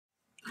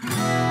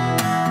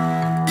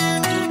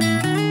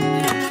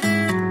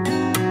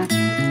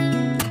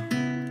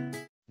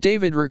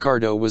David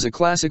Ricardo was a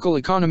classical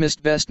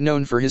economist best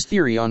known for his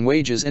theory on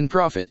wages and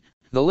profit,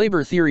 the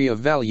labor theory of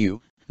value,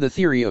 the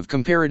theory of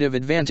comparative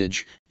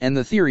advantage, and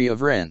the theory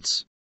of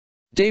rents.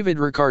 David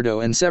Ricardo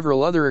and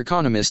several other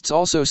economists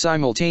also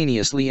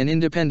simultaneously and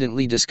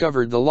independently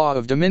discovered the law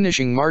of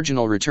diminishing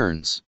marginal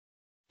returns.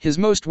 His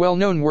most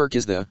well-known work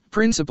is the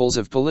Principles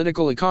of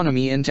Political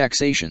Economy and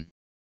Taxation.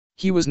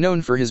 He was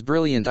known for his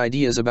brilliant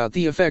ideas about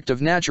the effect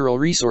of natural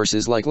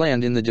resources like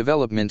land in the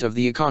development of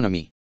the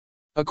economy.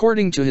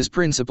 According to his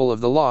principle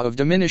of the law of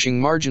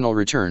diminishing marginal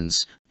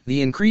returns,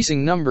 the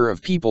increasing number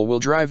of people will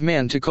drive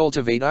man to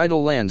cultivate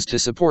idle lands to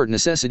support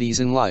necessities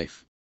in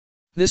life.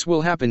 This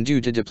will happen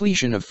due to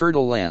depletion of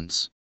fertile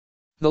lands.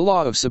 The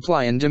law of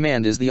supply and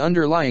demand is the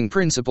underlying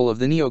principle of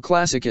the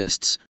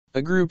neoclassicists,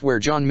 a group where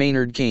John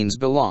Maynard Keynes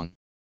belongs.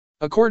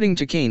 According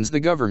to Keynes, the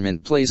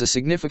government plays a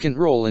significant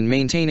role in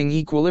maintaining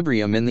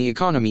equilibrium in the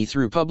economy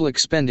through public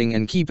spending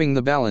and keeping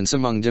the balance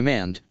among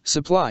demand,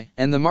 supply,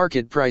 and the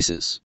market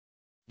prices.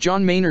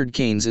 John Maynard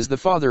Keynes is the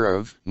father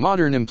of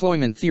modern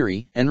employment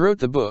theory and wrote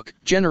the book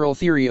General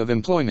Theory of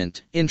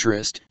Employment,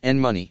 Interest,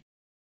 and Money.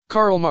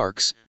 Karl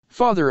Marx,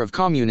 father of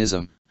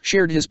communism,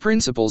 shared his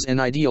principles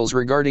and ideals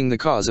regarding the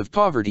cause of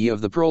poverty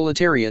of the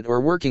proletariat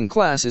or working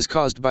class is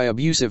caused by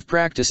abusive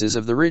practices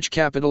of the rich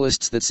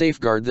capitalists that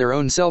safeguard their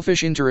own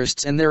selfish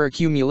interests and their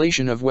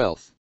accumulation of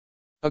wealth.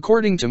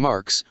 According to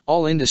Marx,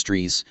 all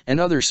industries and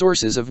other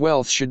sources of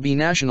wealth should be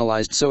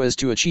nationalized so as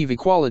to achieve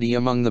equality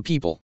among the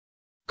people.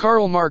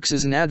 Karl Marx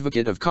is an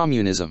advocate of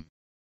communism.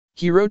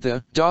 He wrote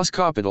the Das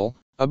Kapital,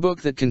 a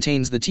book that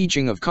contains the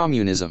teaching of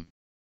communism.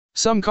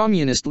 Some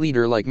communist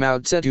leader like Mao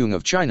Zedong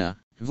of China,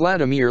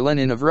 Vladimir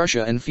Lenin of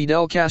Russia and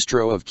Fidel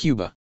Castro of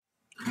Cuba